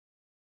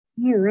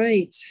All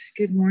right.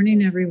 Good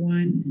morning,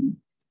 everyone.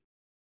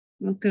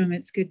 Welcome.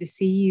 It's good to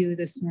see you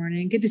this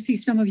morning. Good to see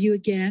some of you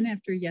again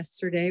after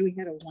yesterday. We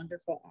had a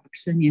wonderful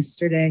auction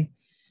yesterday.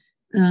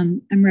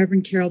 I'm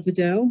Reverend Carol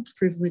Bedeau,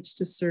 privileged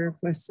to serve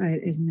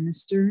Westside as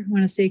minister. I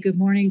want to say good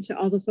morning to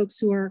all the folks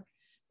who are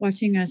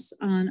watching us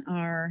on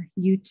our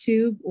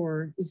YouTube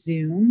or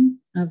Zoom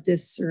of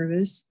this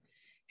service.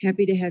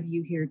 Happy to have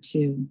you here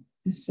too.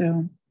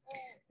 So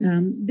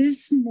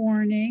this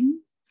morning,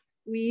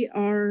 we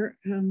are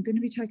going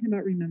to be talking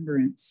about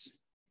remembrance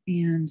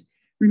and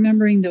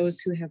remembering those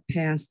who have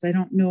passed. I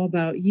don't know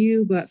about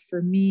you, but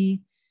for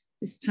me,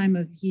 this time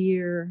of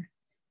year,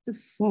 the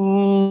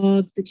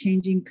fog, the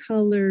changing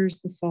colors,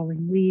 the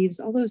falling leaves,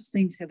 all those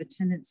things have a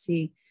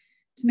tendency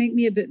to make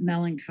me a bit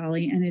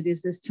melancholy. And it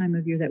is this time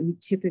of year that we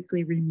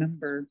typically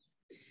remember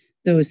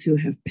those who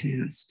have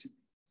passed.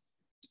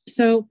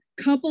 So,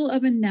 a couple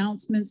of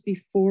announcements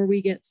before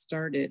we get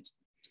started.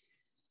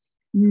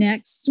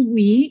 Next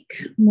week,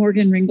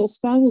 Morgan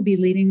Ringelspaw will be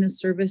leading the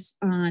service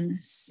on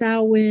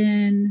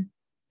Samhain,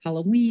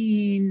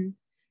 Halloween.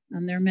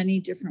 There are many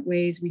different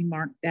ways we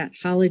mark that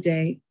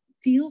holiday.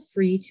 Feel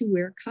free to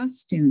wear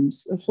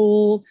costumes. The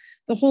whole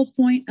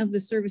point of the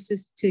service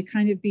is to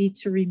kind of be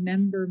to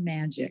remember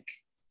magic.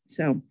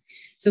 So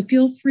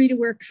feel free to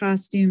wear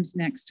costumes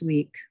next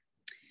week.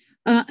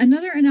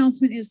 Another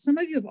announcement is some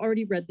of you have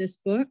already read this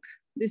book.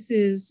 This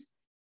is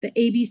The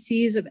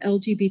ABCs of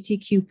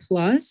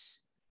LGBTQ+.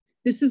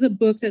 This is a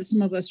book that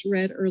some of us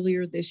read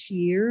earlier this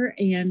year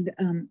and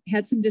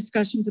had some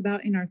discussions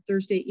about in our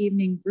Thursday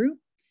evening group,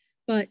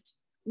 but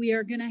we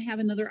are going to have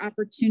another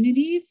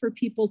opportunity for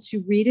people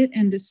to read it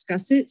and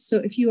discuss it. So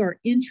if you are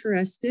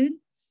interested,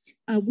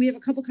 we have a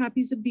couple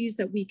copies of these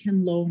that we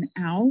can loan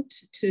out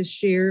to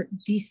share.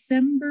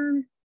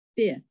 December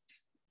 5th,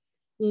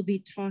 we'll be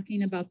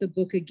talking about the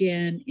book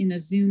again in a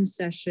Zoom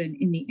session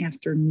in the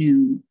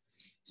afternoon.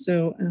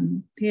 So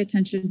pay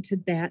attention to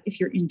that if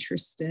you're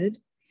interested.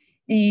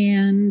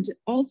 And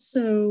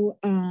also,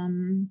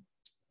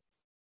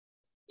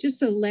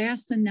 just a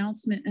last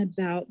announcement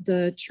about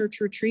the church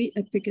retreat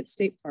at Pickett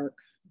State Park.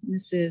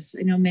 This is,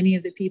 I know many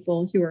of the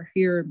people who are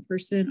here in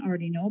person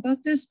already know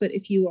about this, but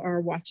if you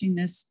are watching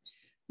this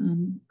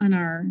on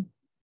our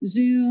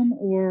Zoom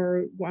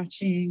or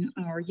watching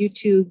our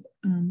YouTube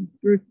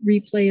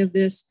replay of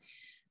this,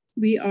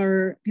 we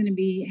are going to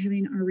be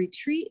having our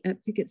retreat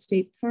at Pickett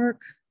State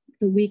Park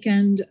the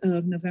weekend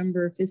of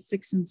November 5th,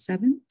 6th, and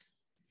 7th.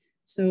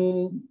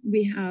 So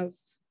we have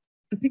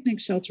a picnic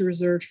shelter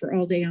reserved for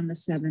all day on the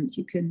 7th.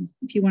 You can,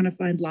 if you want to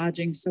find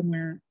lodging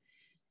somewhere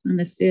on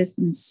the 5th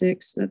and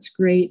 6th, that's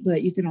great,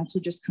 but you can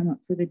also just come up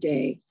for the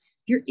day.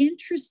 If you're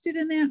interested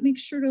in that, make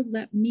sure to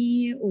let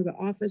me or the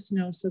office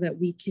know so that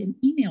we can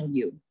email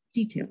you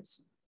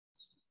details.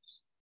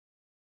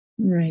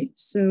 All right,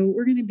 so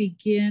we're going to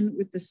begin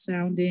with the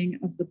sounding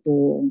of the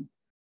bowl.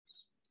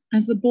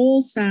 As the bowl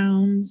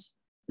sounds,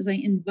 as I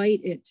invite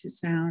it to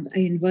sound, I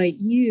invite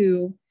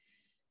you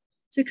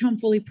to come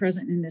fully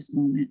present in this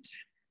moment.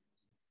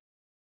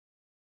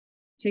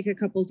 Take a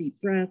couple deep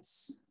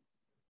breaths.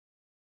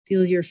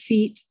 Feel your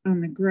feet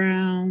on the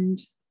ground.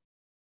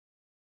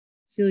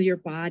 Feel your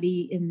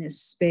body in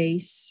this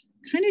space.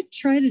 Kind of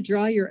try to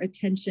draw your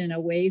attention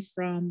away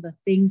from the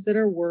things that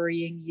are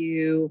worrying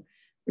you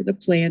or the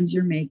plans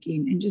you're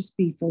making and just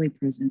be fully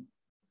present.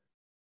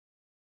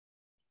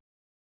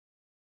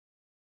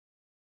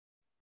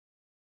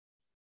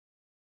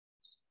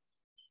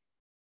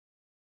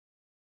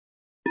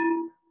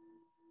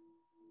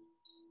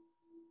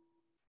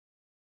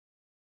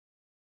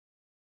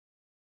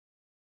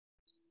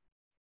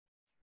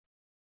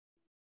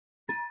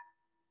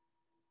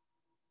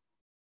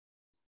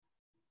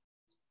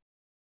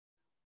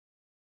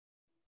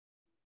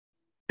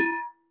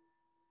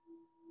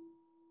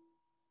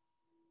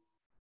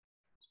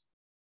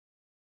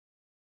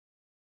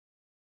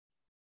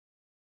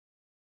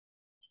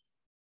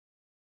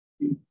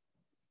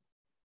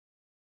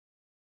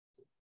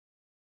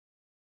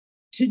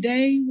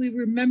 Today, we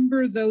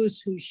remember those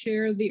who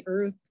share the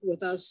earth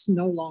with us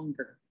no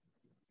longer.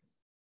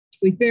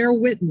 We bear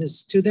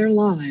witness to their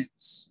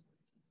lives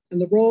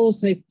and the roles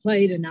they've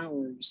played in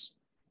ours.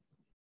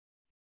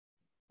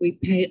 We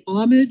pay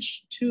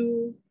homage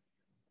to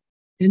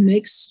and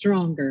make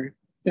stronger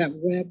that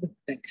web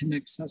that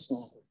connects us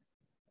all.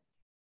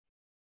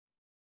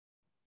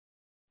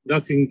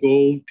 Nothing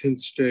Gold Can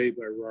Stay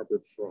by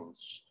Robert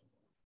Frost.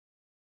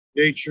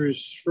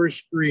 Nature's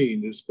first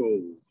green is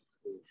gold,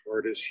 her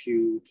hardest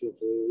hue to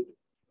hold.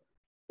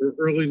 Her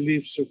early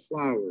leaves of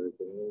flower,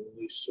 but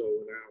only so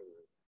an hour.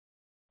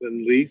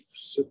 Then leaf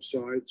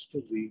subsides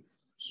to leaf,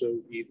 so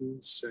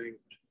Eden sank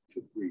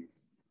to grief.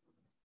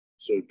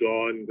 So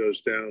dawn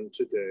goes down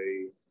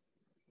today,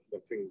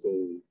 nothing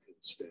gold can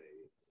stay.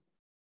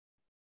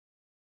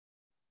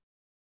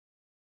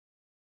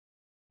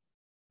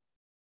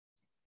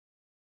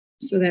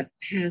 So that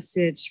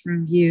passage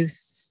from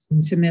youth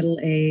to middle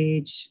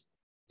age,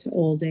 to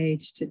old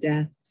age, to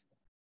death.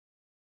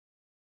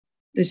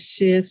 The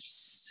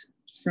shifts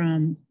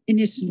from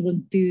initial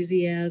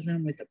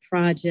enthusiasm with a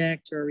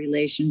project or a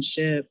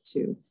relationship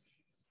to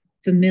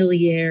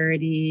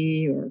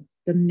familiarity or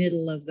the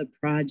middle of the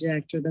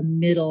project or the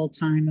middle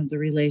time of the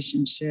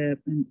relationship,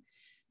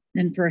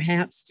 and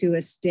perhaps to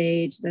a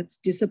stage that's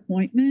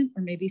disappointment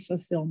or maybe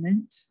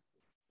fulfillment,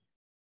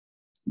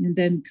 and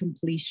then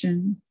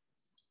completion.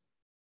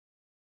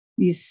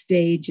 These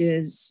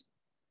stages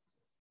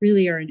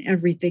really are in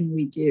everything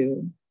we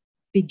do: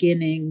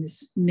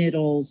 beginnings,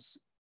 middles,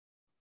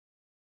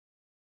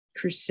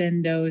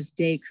 crescendos,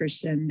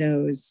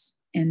 decrescendos,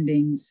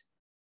 endings.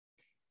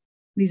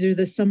 These are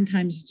the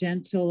sometimes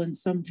gentle and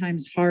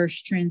sometimes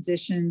harsh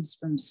transitions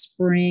from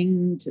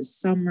spring to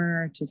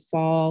summer to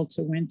fall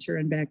to winter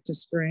and back to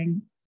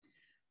spring.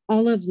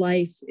 All of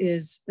life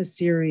is a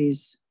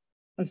series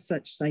of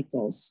such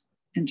cycles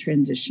and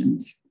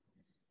transitions.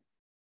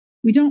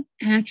 We don't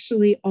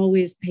actually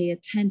always pay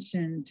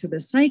attention to the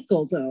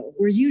cycle, though.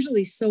 We're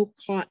usually so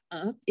caught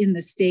up in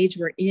the stage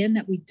we're in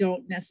that we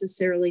don't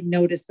necessarily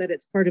notice that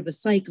it's part of a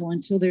cycle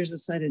until there's a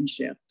sudden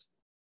shift.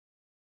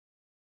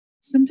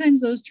 Sometimes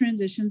those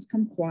transitions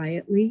come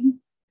quietly,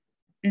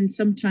 and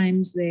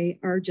sometimes they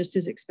are just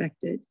as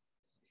expected.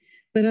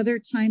 But other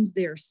times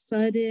they're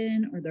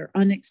sudden or they're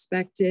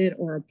unexpected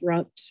or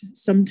abrupt.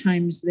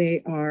 Sometimes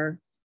they are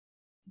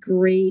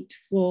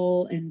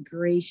grateful and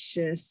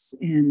gracious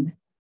and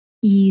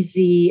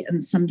easy,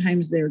 and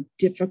sometimes they're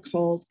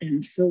difficult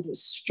and filled with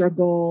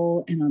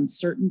struggle and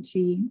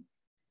uncertainty.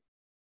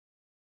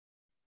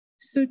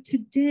 So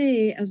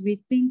today, as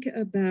we think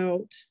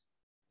about,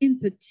 in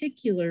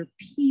particular,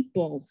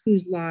 people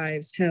whose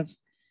lives have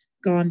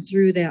gone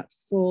through that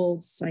full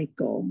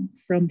cycle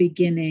from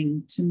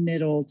beginning to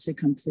middle to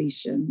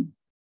completion,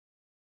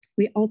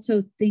 we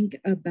also think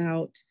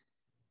about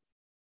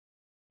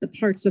the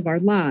parts of our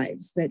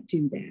lives that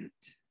do that.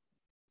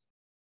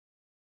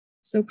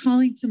 So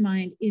calling to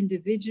mind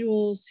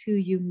individuals who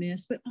you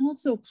miss, but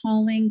also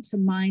calling to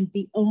mind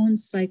the own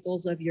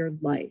cycles of your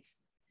life,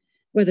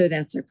 whether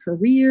that's a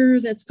career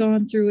that's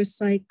gone through a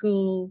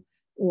cycle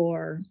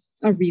or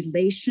a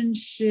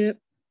relationship.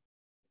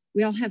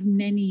 We all have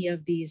many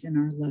of these in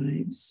our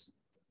lives.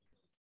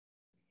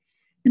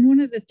 And one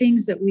of the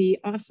things that we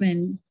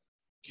often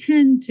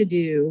tend to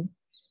do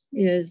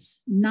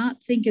is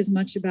not think as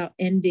much about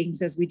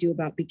endings as we do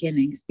about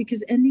beginnings,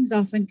 because endings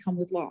often come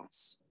with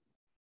loss.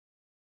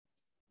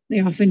 They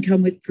often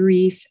come with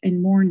grief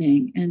and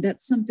mourning, and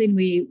that's something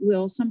we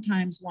will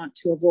sometimes want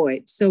to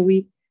avoid. So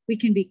we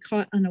can be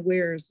caught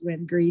unawares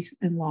when grief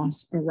and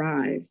loss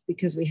arrive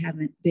because we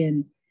haven't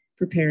been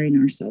preparing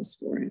ourselves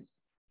for it.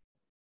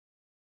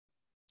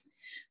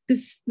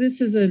 This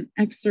is an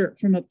excerpt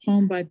from a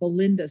poem by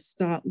Belinda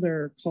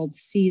Stotler called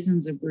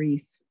Seasons of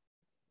Grief.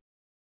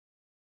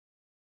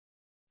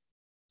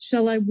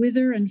 Shall I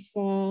wither and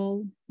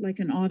fall like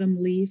an autumn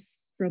leaf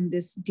from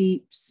this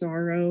deep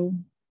sorrow,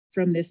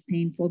 from this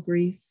painful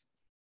grief?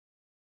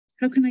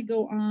 How can I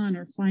go on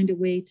or find a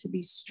way to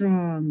be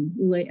strong?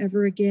 Will I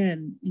ever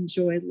again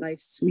enjoy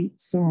life's sweet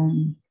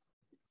song?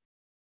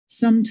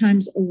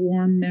 Sometimes a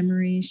warm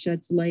memory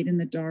sheds light in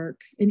the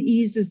dark and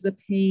eases the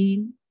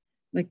pain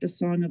like the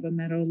song of a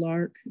meadow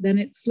lark. Then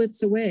it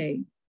flits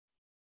away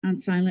on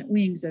silent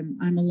wings, and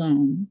I'm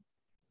alone,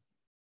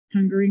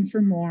 hungering for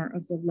more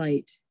of the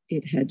light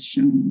it had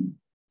shown.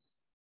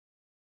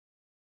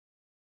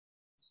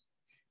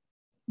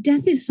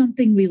 Death is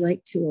something we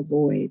like to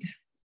avoid.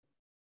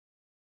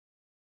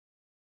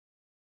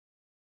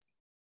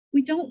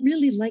 We don't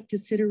really like to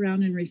sit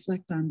around and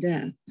reflect on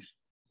death.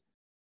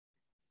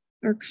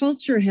 Our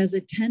culture has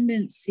a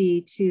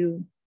tendency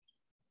to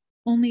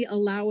only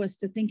allow us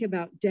to think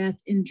about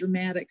death in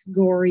dramatic,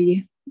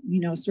 gory,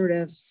 sort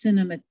of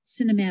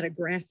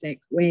cinematographic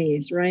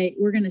ways, right?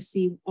 We're going to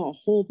see a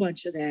whole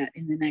bunch of that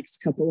in the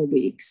next couple of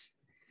weeks.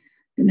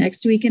 The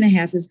next week and a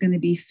half is going to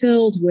be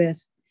filled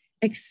with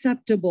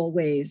acceptable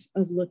ways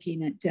of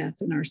looking at death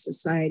in our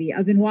society.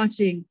 I've been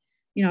watching,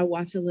 I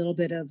watch a little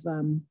bit of,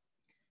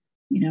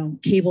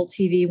 cable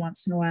TV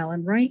once in a while.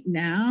 And right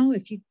now,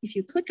 if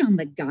you click on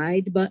the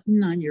guide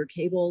button on your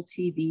cable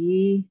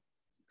TV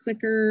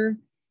clicker,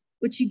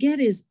 what you get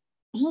is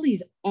all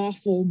these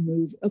awful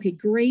movies. Okay,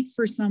 great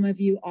for some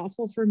of you,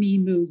 awful for me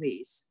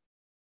movies,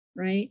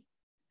 right?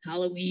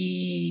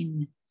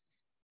 Halloween,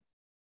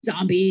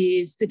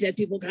 zombies, the dead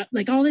people got,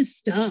 like all this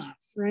stuff,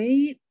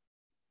 right?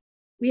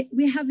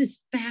 We have this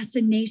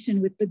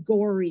fascination with the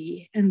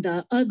gory and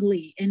the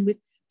ugly and with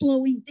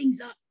blowing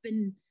things up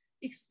and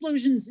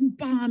explosions and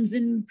bombs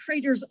and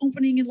craters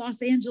opening in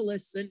Los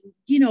Angeles and,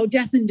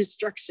 death and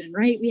destruction,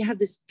 right? We have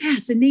this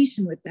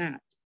fascination with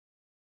that.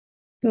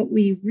 But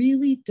we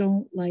really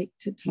don't like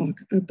to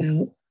talk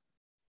about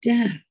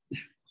death.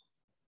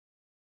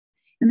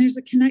 And there's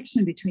a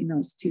connection between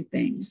those two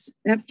things.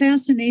 That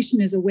fascination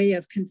is a way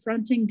of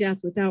confronting death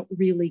without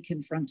really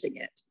confronting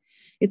it.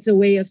 It's a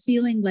way of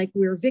feeling like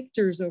we're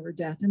victors over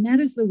death. And that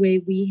is the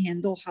way we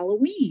handle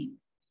Halloween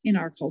in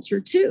our culture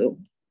too,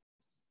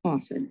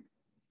 often.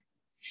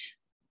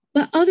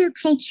 But other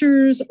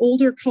cultures,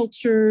 older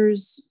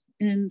cultures,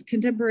 and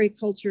contemporary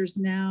cultures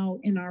now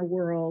in our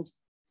world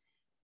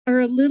are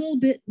a little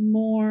bit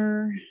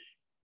more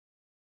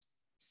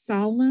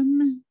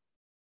solemn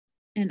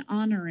and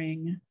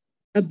honoring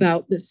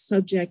about the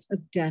subject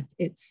of death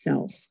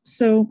itself.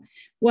 So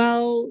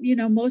while,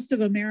 most of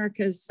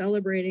America is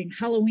celebrating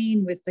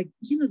Halloween with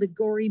the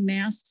gory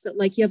masks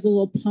that you have the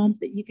little pump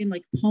that you can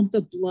pump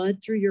the blood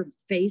through your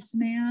face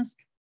mask.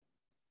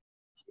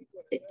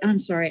 I'm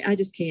sorry, I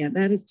just can't.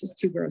 That is just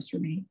too gross for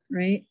me,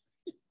 right?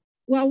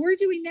 While we're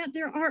doing that,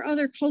 there are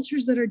other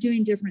cultures that are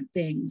doing different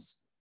things.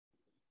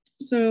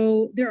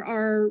 So there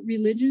are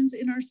religions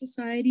in our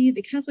society.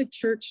 The Catholic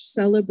Church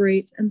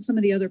celebrates, and some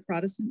of the other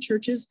Protestant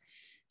churches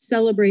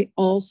celebrate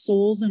All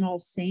Souls and All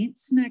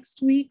Saints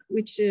next week,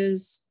 which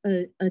is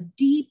a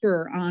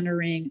deeper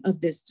honoring of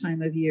this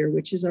time of year,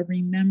 which is a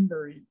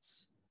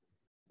remembrance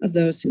of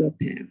those who have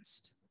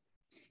passed.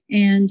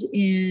 And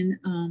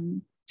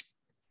in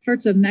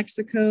parts of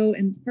Mexico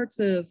and parts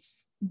of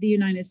the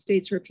United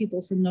States where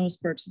people from those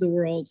parts of the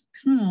world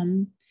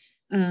come,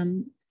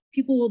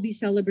 people will be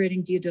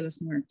celebrating Dia de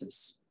los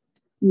Muertos,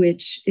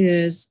 which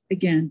is,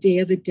 again, Day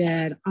of the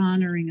Dead,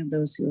 honoring of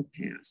those who have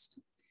passed.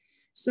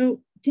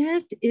 So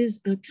death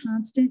is a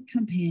constant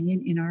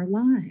companion in our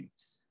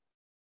lives.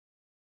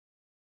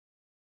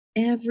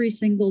 Every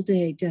single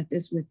day, death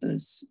is with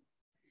us.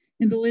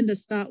 In Belinda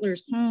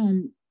Stotler's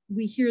poem,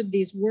 we hear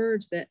these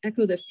words that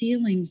echo the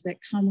feelings that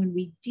come when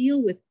we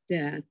deal with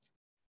death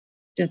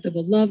of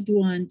a loved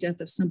one, death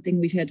of something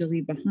we've had to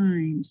leave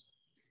behind.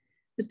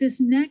 But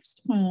this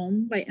next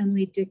poem by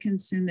Emily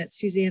Dickinson that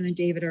Suzanne and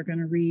David are going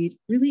to read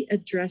really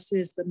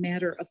addresses the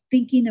matter of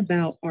thinking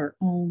about our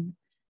own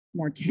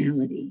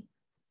mortality.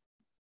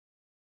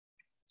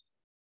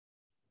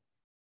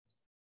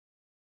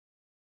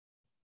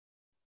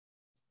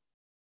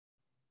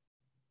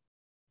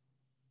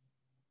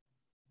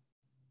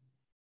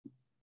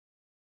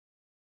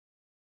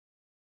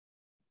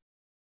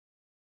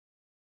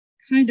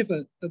 Kind of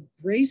a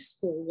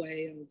graceful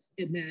way of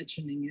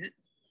imagining it.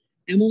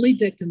 Emily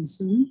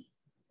Dickinson,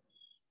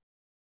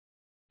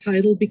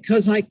 titled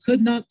Because I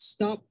Could Not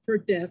Stop for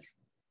Death.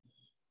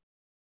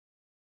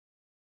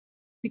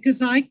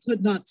 Because I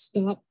could not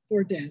stop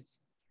for death,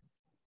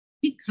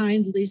 he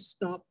kindly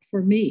stopped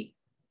for me.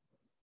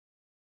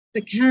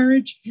 The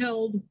carriage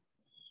held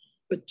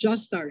but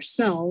just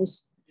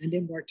ourselves and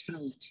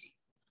immortality.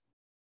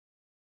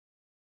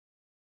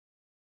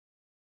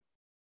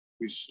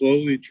 We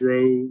slowly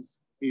drove,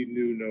 he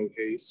knew no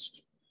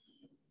haste,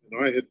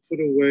 and I had put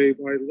away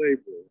my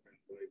labor and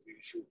my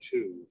leisure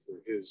too for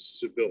his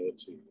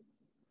civility.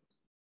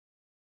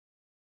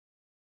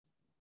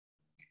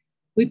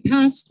 We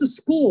passed the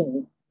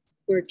school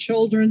where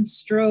children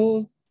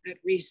strove at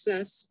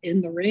recess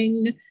in the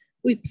ring.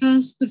 We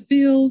passed the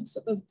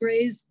fields of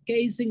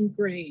gazing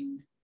grain.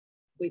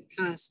 We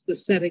passed the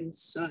setting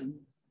sun.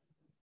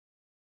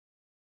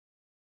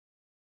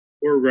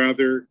 Or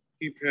rather,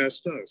 he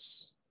passed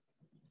us.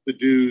 The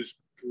dews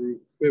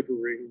drew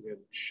quivering and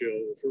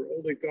chill for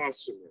only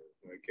gossamer,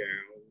 my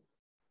gown,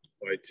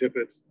 my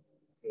tippet,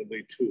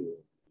 only tulle.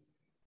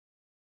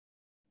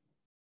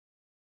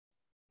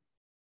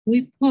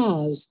 We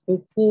paused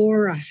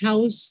before a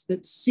house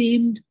that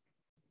seemed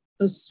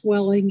a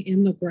swelling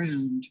in the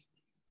ground.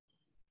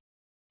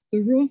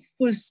 The roof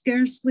was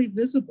scarcely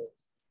visible,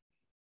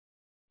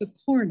 the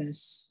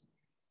cornice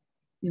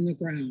in the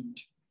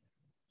ground.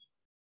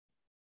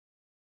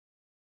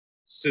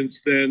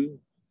 Since then,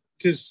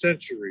 'tis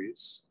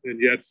centuries,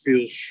 and yet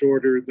feels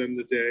shorter than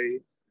the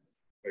day.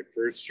 I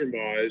first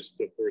surmised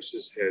the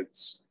horses'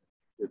 heads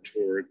were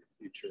toward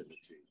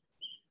eternity.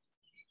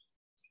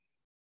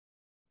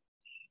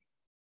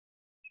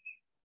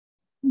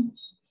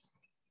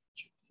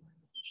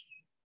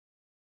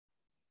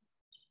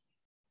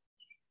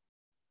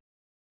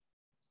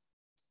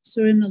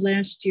 So in the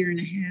last year and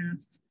a half,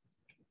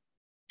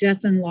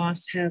 death and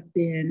loss have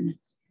been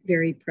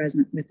very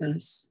present with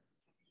us.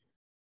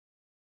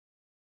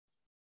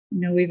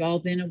 We've all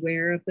been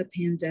aware of the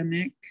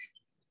pandemic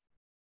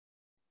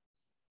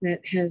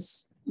that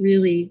has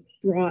really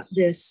brought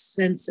this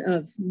sense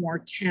of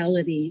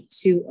mortality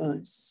to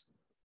us.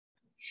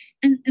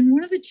 And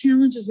one of the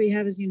challenges we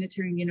have as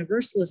Unitarian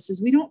Universalists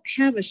is we don't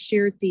have a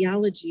shared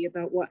theology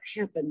about what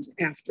happens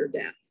after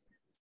death.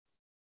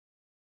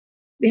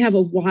 We have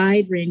a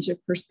wide range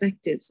of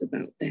perspectives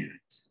about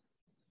that.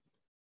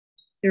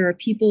 There are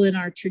people in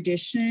our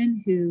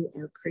tradition who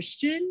are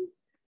Christian,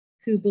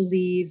 who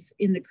believe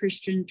in the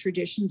Christian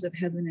traditions of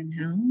heaven and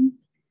hell.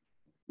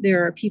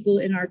 There are people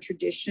in our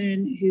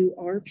tradition who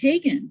are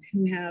pagan,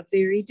 who have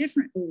very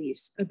different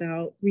beliefs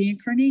about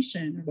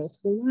reincarnation or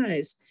multiple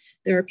lives.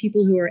 There are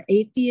people who are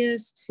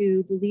atheists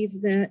who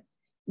believe that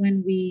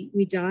when we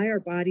die, our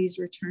bodies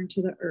return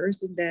to the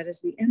earth and that is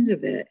the end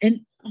of it.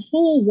 And a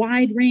whole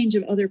wide range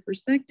of other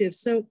perspectives.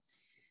 So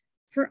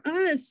for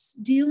us,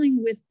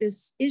 dealing with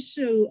this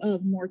issue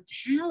of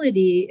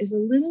mortality is a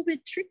little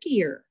bit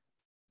trickier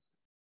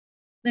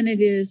than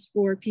it is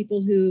for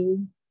people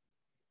who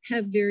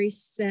have very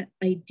set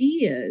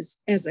ideas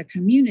as a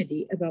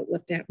community about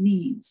what that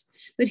means.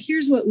 But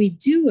here's what we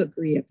do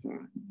agree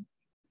upon.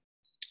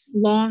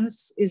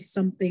 Loss is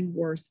something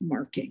worth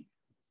marking.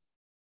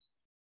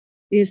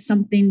 It is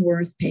something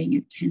worth paying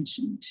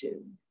attention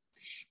to.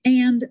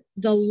 And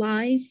the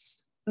life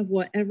of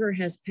whatever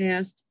has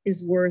passed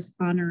is worth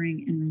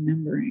honoring and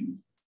remembering.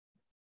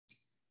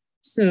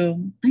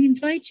 So I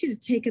invite you to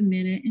take a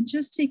minute and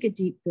just take a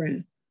deep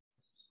breath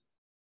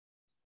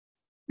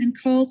and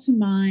call to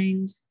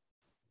mind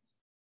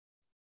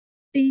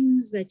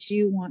things that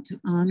you want to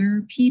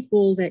honor,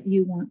 people that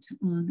you want to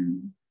honor,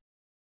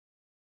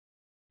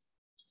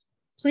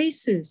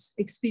 places,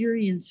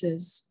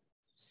 experiences,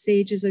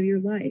 stages of your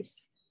life.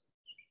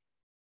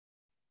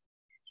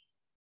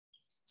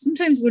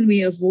 Sometimes when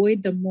we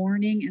avoid the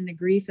mourning and the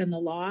grief and the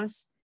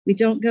loss, we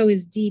don't go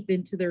as deep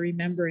into the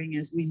remembering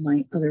as we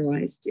might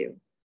otherwise do.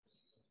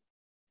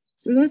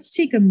 So let's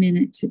take a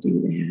minute to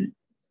do that.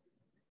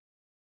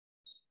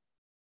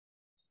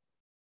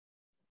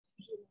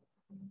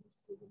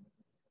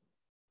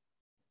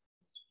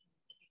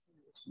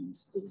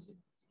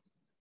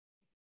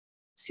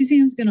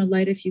 Suzanne's going to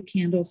light a few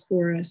candles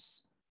for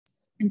us.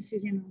 And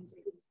Suzanne,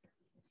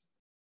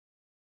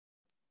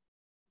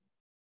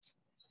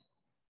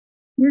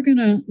 we're going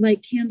to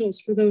light candles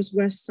for those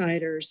West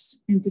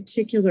Siders in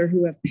particular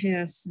who have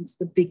passed since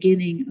the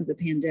beginning of the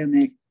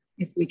pandemic,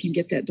 if we can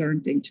get that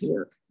darn thing to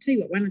work. Tell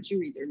you what, why don't you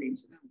read their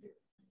names around here?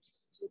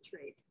 We'll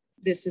trade.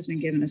 This has been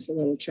giving us a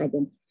little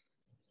trouble.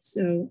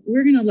 So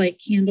we're going to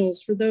light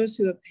candles for those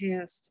who have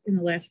passed in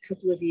the last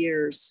couple of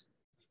years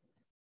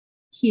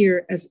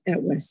here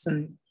at West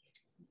Side.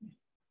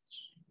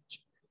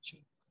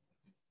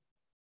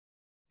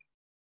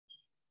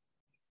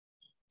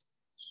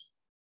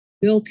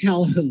 Bill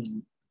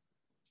Calhoun.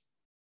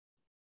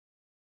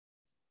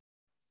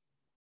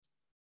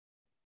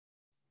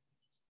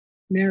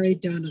 Mary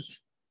Donovan.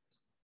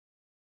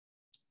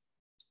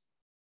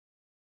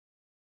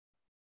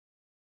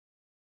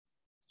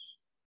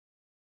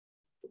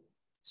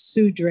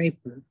 Sue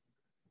Draper.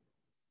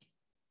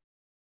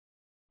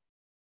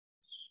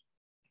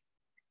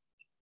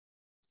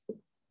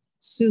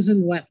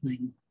 Susan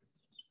Wetling.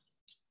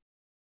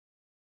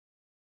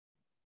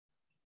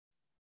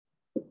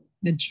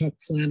 And Chuck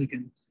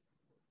Flanagan.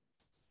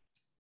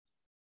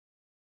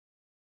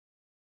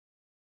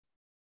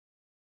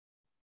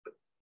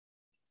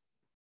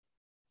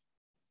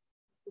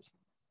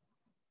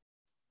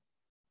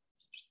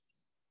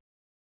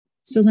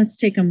 So let's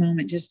take a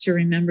moment just to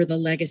remember the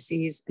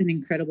legacies and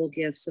incredible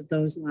gifts of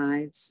those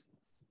lives.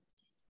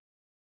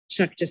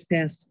 Chuck just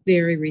passed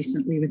very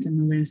recently within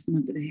the last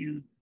month and a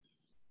half.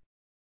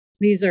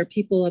 These are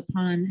people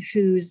upon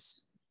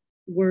whose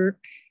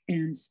work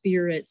and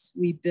spirits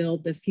we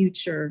build the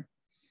future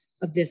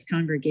of this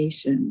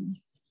congregation.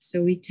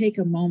 So we take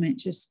a moment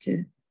just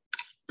to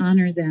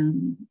honor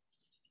them.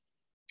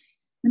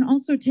 And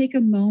also take a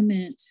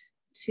moment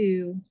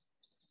to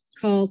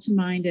call to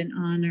mind and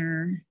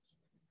honor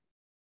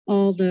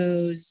all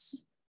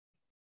those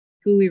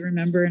who we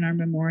remember in our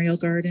memorial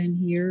garden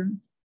here.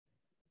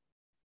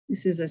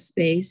 This is a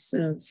space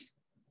of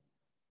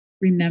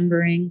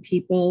remembering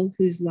people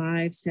whose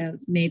lives have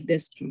made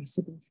this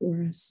possible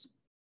for us.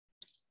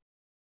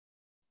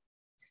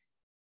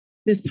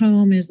 This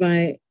poem is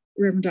by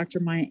Reverend Dr.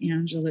 Maya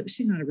Angelou.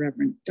 She's not a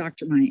Reverend,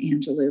 Dr. Maya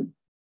Angelou.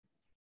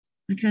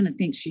 I kind of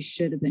think she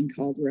should have been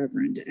called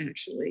Reverend,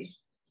 actually.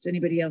 Does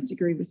anybody else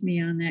agree with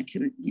me on that?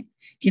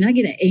 Can I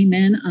get an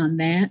amen on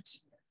that?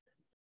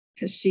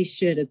 Because she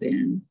should have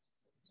been.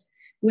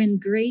 When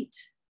great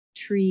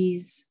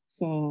trees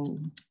fall.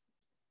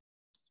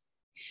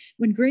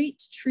 When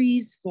great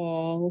trees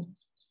fall,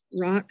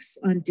 rocks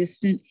on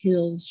distant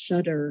hills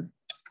shudder.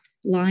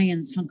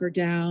 Lions hunker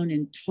down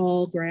in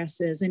tall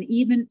grasses, and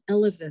even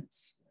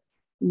elephants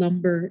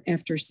lumber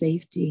after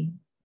safety.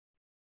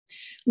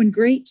 When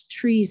great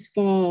trees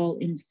fall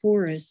in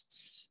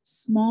forests,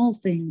 small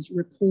things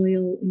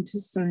recoil into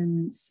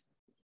silence,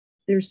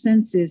 their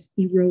senses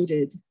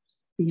eroded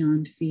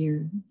beyond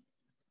fear.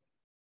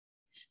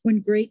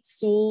 When great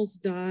souls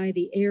die,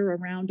 the air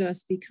around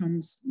us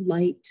becomes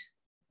light,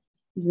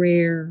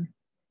 rare,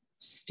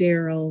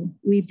 sterile.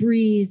 We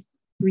breathe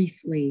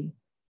briefly.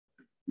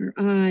 Our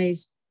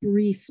eyes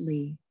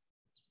briefly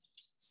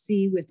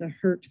see with a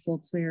hurtful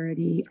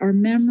clarity. Our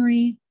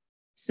memory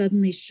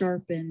suddenly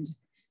sharpened,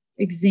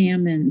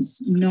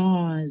 examines,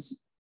 gnaws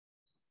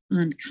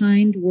on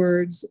kind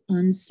words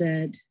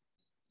unsaid,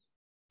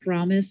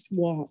 promised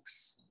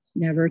walks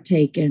never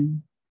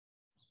taken.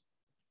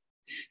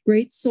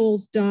 Great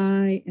souls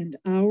die, and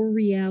our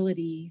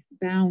reality,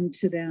 bound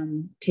to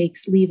them,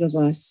 takes leave of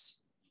us.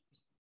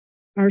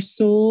 Our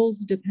souls,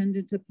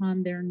 dependent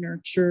upon their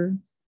nurture,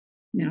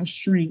 now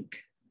shrink,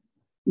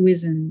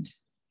 wizened.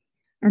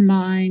 Our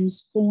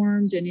minds,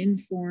 formed and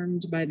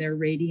informed by their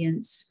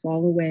radiance,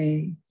 fall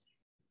away.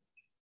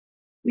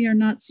 We are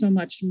not so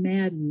much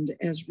maddened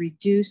as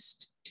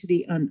reduced to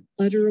the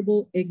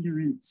unutterable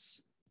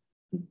ignorance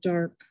of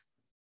dark,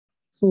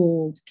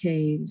 cold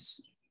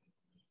caves.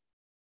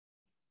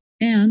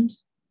 And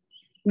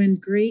when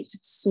great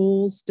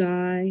souls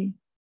die,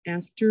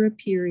 after a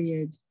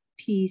period,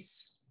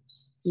 peace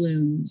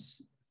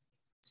blooms.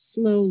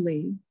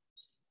 Slowly,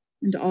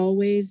 and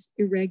always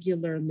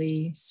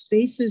irregularly,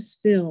 spaces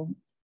fill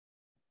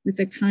with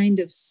a kind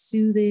of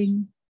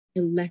soothing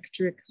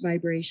electric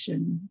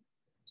vibration.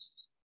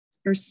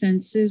 Our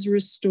senses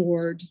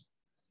restored,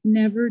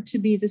 never to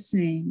be the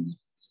same,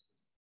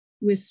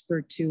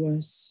 whispered to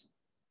us.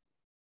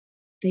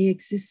 They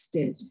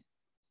existed.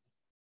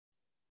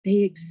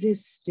 They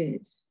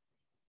existed.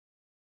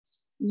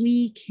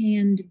 We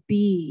can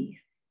be,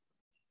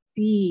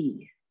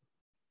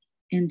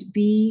 and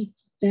be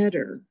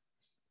better,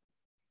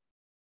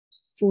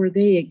 for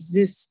they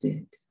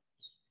existed.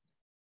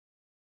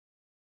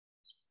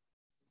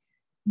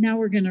 Now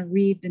we're going to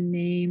read the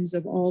names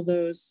of all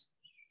those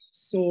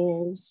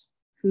souls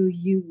who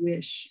you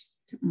wish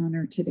to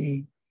honor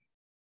today.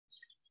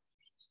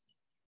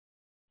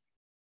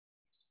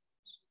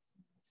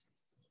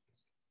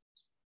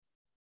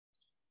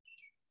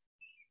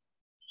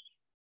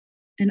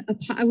 And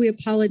we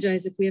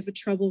apologize if we have a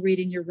trouble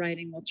reading your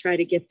writing. We'll try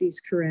to get these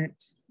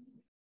correct.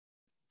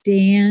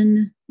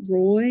 Dan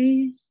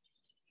Roy,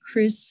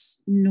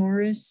 Chris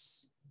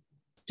Norris,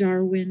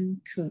 Darwin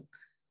Cook.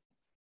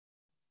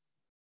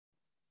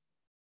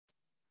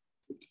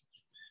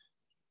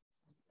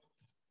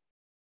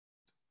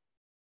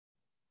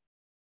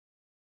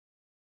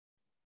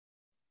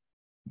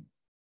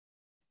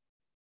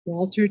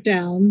 Walter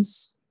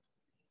Downs,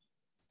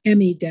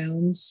 Emmy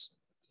Downs,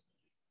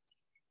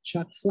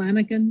 Chuck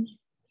Flanagan,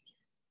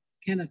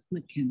 Kenneth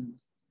McKinnon.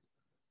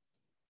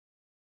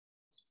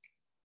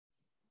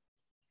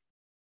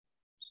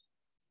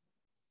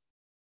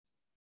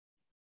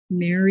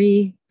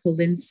 Mary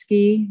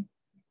Polinsky,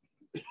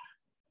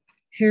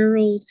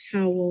 Harold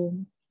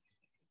Howell,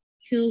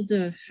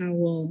 Hilda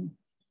Howell,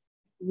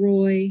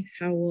 Roy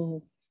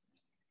Howell,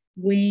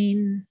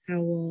 Wayne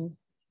Howell,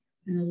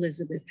 and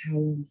Elizabeth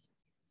Howell.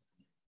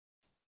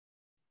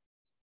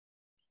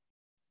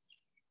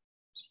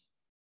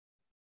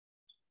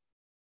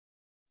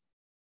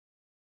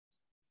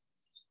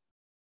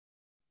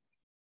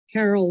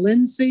 Carol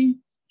Lindsay,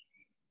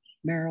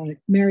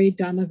 Mary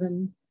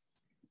Donovan,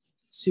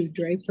 Sue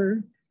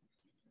Draper,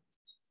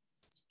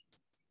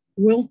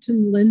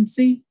 Wilton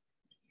Lindsay,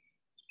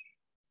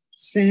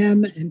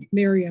 Sam and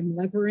Miriam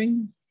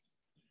Levering,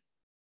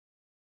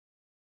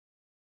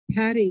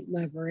 Patty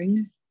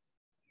Levering,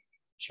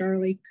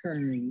 Charlie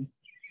Kern.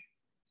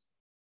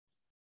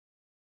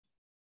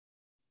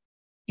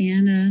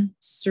 Anna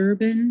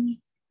Serban,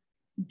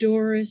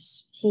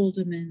 Doris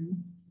Holdeman,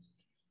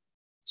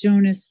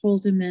 Jonas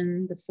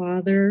Holdeman, the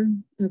father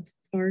of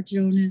our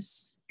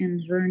Jonas,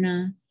 and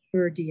Verna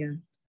Burdia.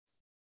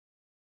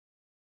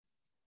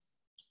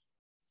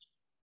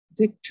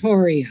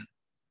 Victoria.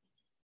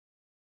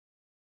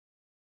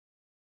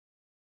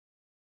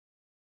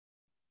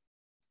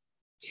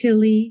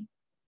 Tilly,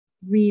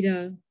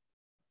 Rita,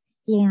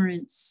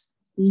 Florence,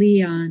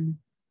 Leon,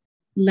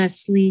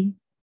 Leslie,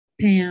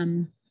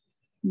 Pam,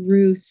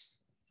 Ruth,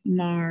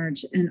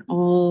 Marge, and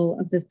all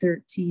of the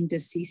 13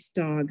 deceased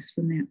dogs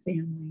from that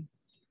family.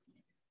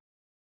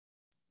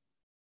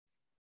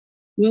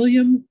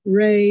 William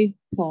Ray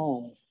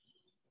Paul,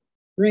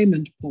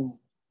 Raymond Paul.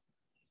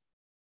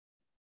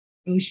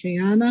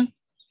 Oceana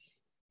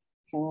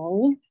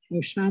Paul,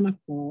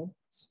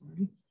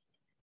 sorry.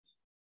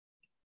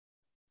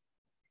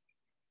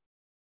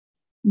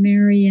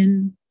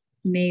 Marion,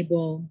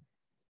 Mabel,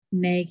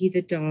 Maggie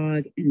the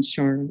dog, and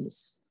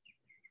Charles.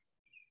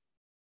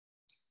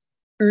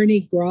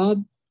 Ernie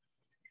Grob,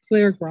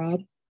 Claire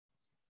Grob,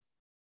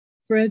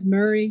 Fred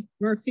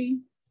Murphy,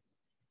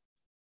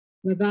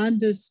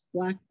 Lavandus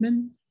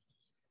Blackman,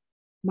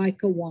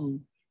 Micah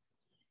Wong.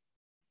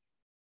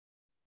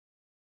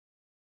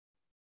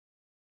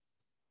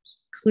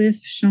 Cliff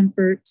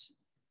Schumpert,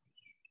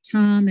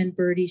 Tom and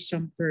Bertie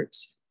Schumpert,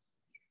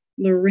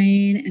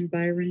 Lorraine and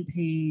Byron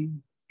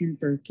Payne, and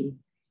Berkey.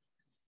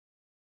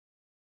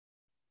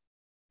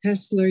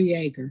 Hessler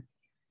Yeager.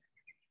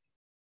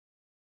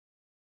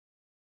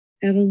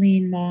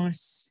 Eveline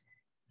Moss,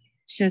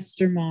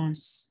 Chester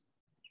Moss,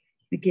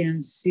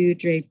 again, Sue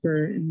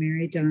Draper and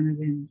Mary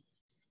Donovan,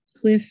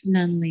 Cliff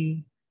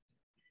Nunley,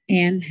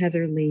 Ann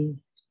Heatherly,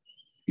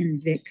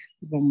 and Vic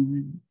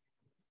Vaughn.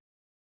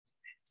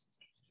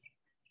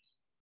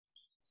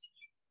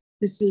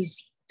 This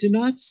is Do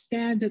Not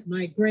Stand at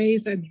My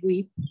Grave and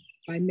Weep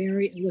by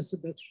Mary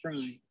Elizabeth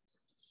Fry.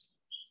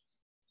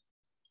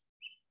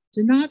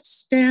 Do not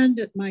stand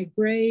at my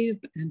grave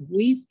and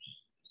weep.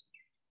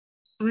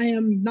 I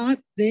am not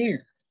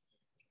there.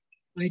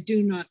 I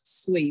do not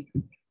sleep.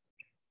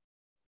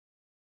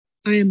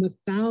 I am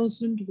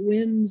 1,000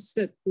 winds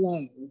that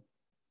blow.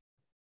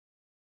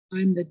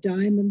 I'm the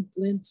diamond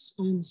glints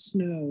on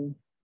snow.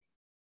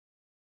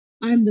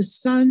 I'm the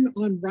sun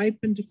on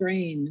ripened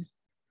grain.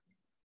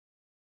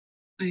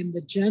 I am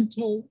the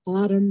gentle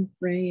autumn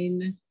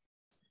rain.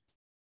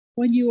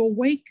 When you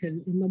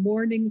awaken in the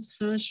morning's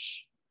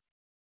hush,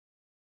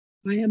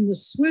 I am the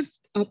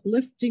swift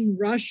uplifting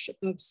rush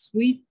of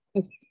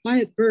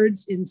quiet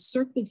birds in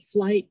circled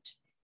flight.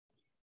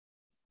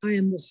 I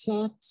am the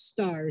soft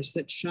stars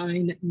that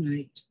shine at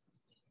night.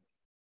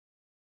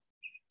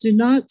 Do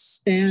not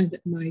stand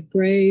at my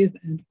grave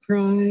and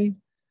cry,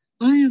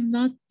 I am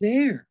not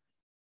there.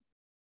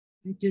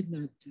 I did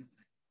not die.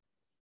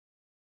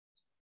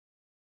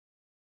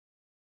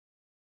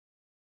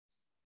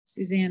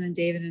 Suzanne and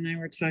David and I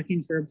were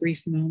talking for a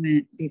brief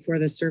moment before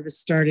the service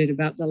started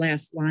about the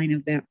last line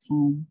of that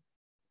poem.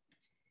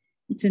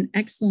 It's an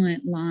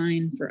excellent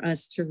line for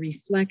us to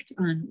reflect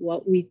on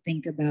what we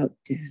think about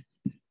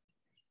death.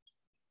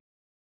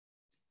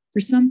 For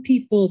some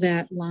people,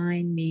 that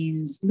line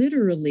means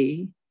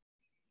literally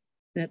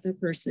that the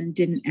person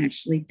didn't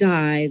actually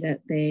die,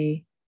 that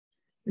they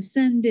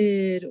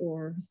ascended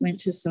or went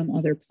to some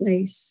other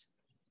place.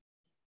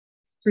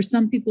 For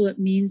some people, it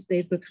means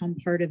they've become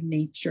part of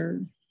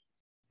nature,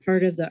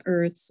 part of the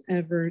earth's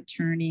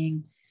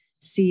ever-turning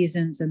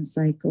seasons and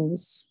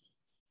cycles.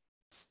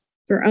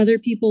 For other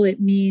people,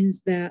 it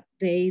means that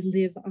they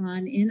live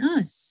on in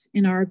us,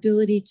 in our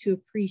ability to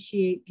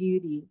appreciate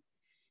beauty,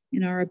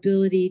 in our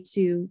ability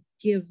to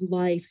give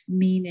life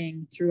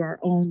meaning through our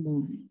own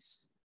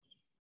lives.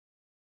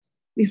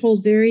 We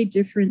hold very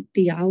different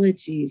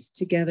theologies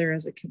together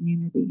as a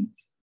community.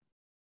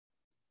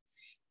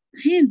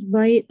 I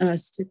invite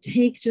us to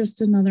take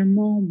just another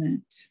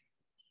moment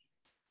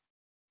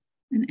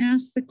and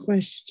ask the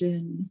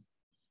question,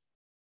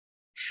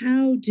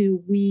 how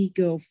do we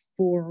go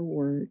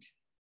forward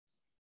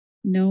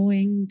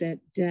knowing that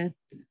death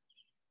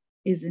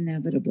is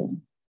inevitable?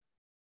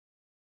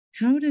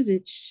 How does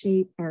it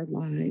shape our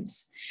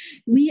lives?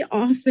 We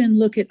often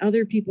look at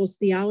other people's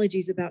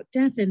theologies about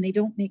death and they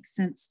don't make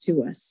sense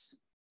to us.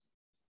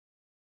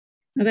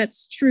 Now,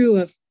 that's true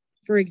of,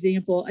 for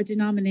example, a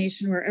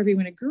denomination where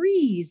everyone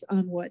agrees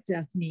on what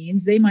death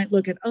means. They might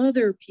look at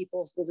other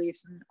people's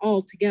beliefs and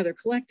all together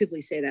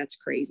collectively say that's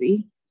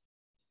crazy.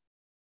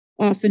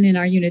 Often in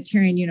our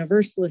Unitarian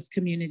Universalist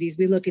communities,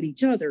 we look at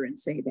each other and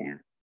say that,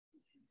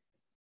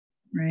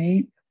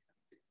 right?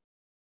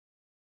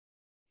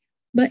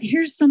 But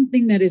here's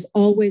something that is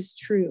always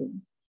true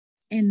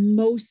and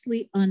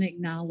mostly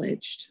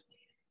unacknowledged.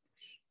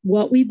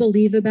 What we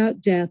believe about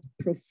death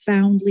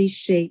profoundly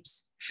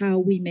shapes how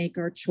we make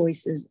our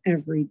choices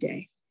every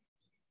day,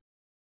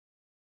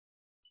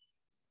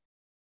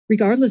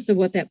 regardless of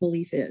what that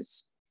belief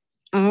is.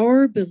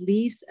 Our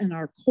beliefs and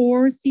our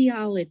core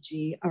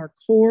theology, our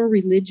core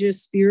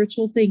religious,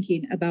 spiritual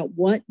thinking about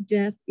what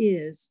death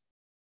is,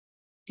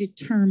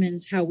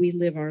 determines how we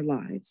live our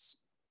lives.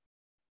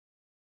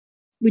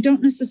 We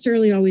don't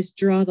necessarily always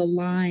draw the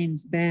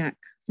lines back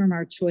from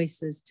our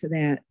choices to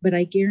that, but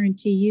I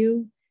guarantee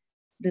you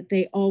that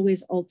they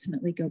always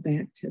ultimately go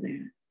back to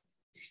that.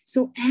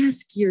 So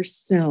ask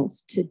yourself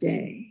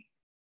today,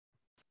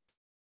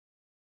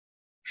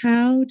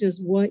 how does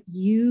what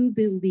you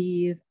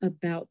believe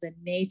about the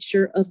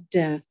nature of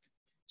death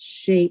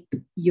shape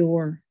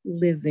your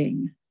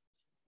living?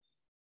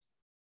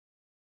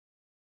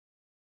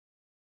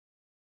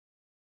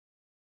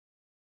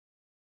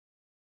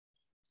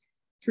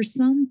 For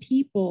some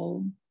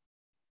people,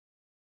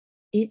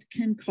 it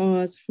can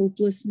cause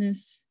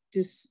hopelessness,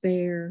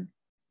 despair,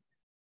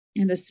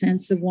 and a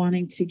sense of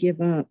wanting to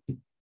give up,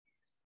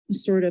 a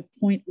sort of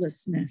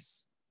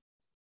pointlessness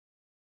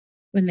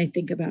when they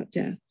think about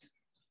death.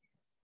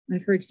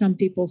 I've heard some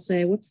people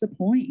say, what's the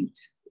point?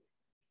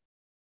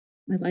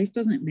 My life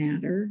doesn't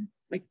matter.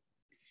 Like,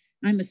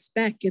 I'm a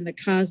speck in the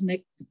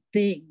cosmic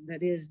thing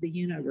that is the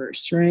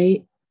universe,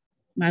 right?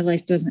 My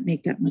life doesn't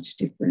make that much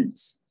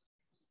difference.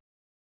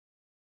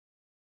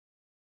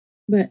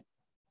 But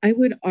I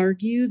would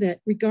argue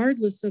that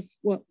regardless of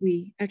what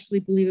we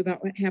actually believe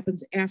about what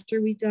happens after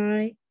we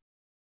die,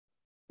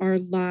 our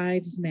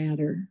lives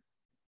matter.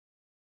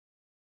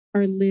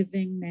 Our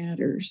living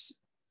matters.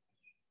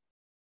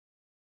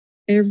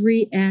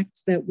 Every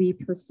act that we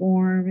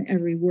perform,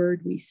 every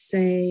word we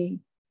say,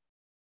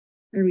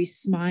 every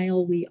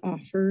smile we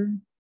offer,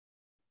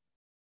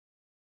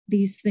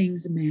 these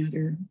things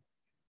matter.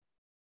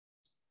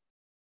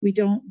 We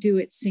don't do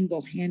it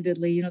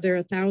single-handedly. You know, there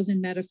are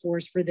 1,000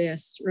 metaphors for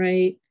this,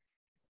 right?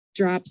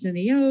 Drops in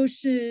the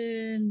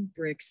ocean,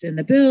 bricks in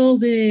the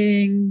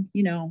building,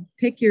 you know,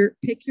 pick your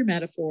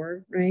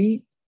metaphor,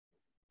 right?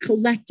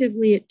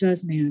 Collectively, it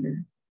does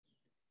matter.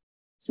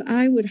 So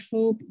I would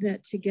hope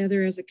that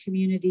together as a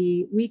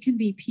community, we can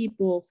be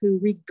people who,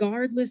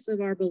 regardless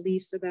of our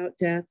beliefs about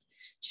death,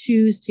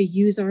 choose to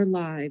use our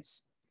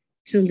lives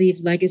to leave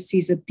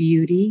legacies of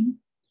beauty,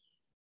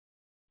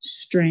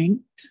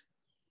 strength,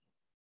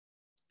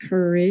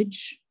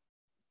 courage,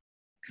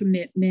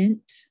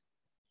 commitment,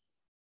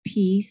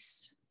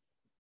 peace,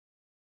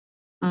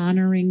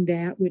 honoring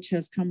that which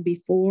has come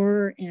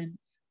before and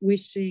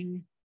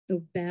wishing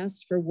the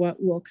best for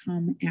what will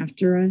come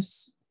after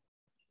us.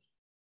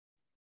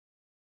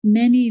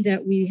 Many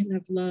that we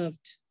have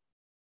loved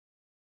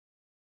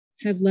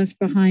have left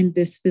behind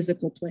this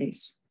physical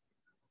place,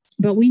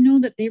 but we know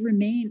that they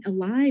remain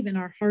alive in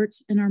our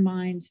hearts and our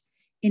minds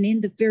and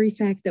in the very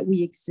fact that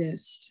we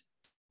exist.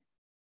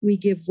 We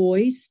give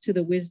voice to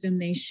the wisdom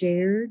they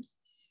shared.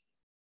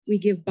 We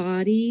give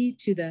body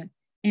to the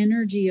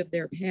energy of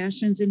their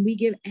passions, and we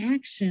give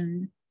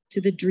action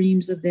to the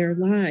dreams of their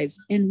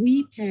lives. And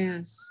we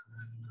pass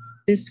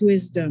this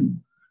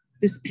wisdom,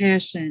 this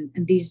passion,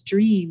 and these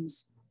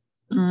dreams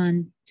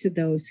on to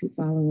those who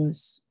follow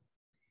us.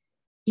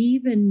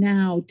 Even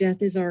now,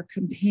 death is our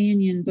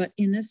companion, but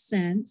in a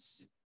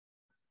sense,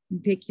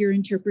 and pick your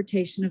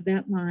interpretation of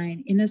that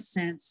line, in a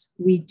sense,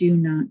 we do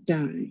not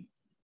die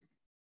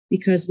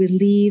because we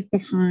leave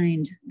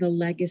behind the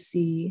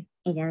legacy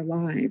of our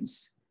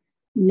lives.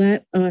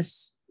 Let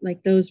us,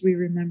 like those we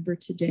remember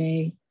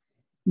today,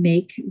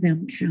 make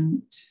them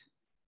count.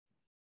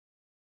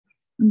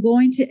 I'm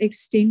going to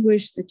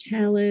extinguish the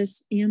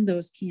chalice and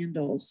those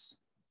candles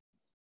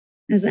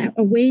as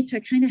a way to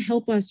kind of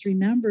help us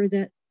remember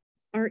that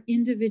our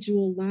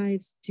individual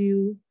lives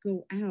do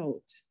go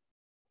out,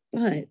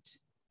 but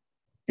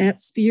that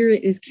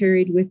spirit is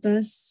carried with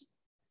us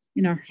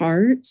in our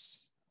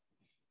hearts,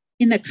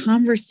 in the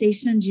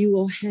conversations you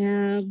will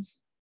have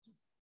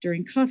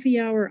during coffee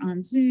hour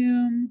on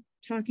Zoom,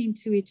 talking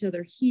to each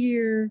other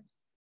here,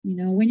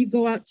 when you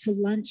go out to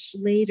lunch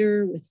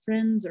later with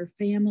friends or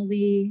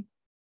family,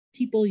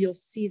 people you'll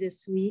see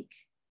this week.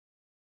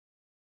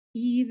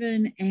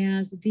 Even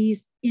as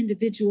these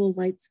individual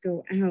lights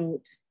go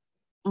out,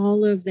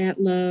 all of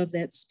that love,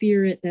 that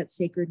spirit, that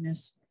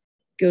sacredness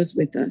goes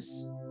with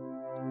us.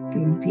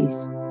 Go in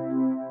peace.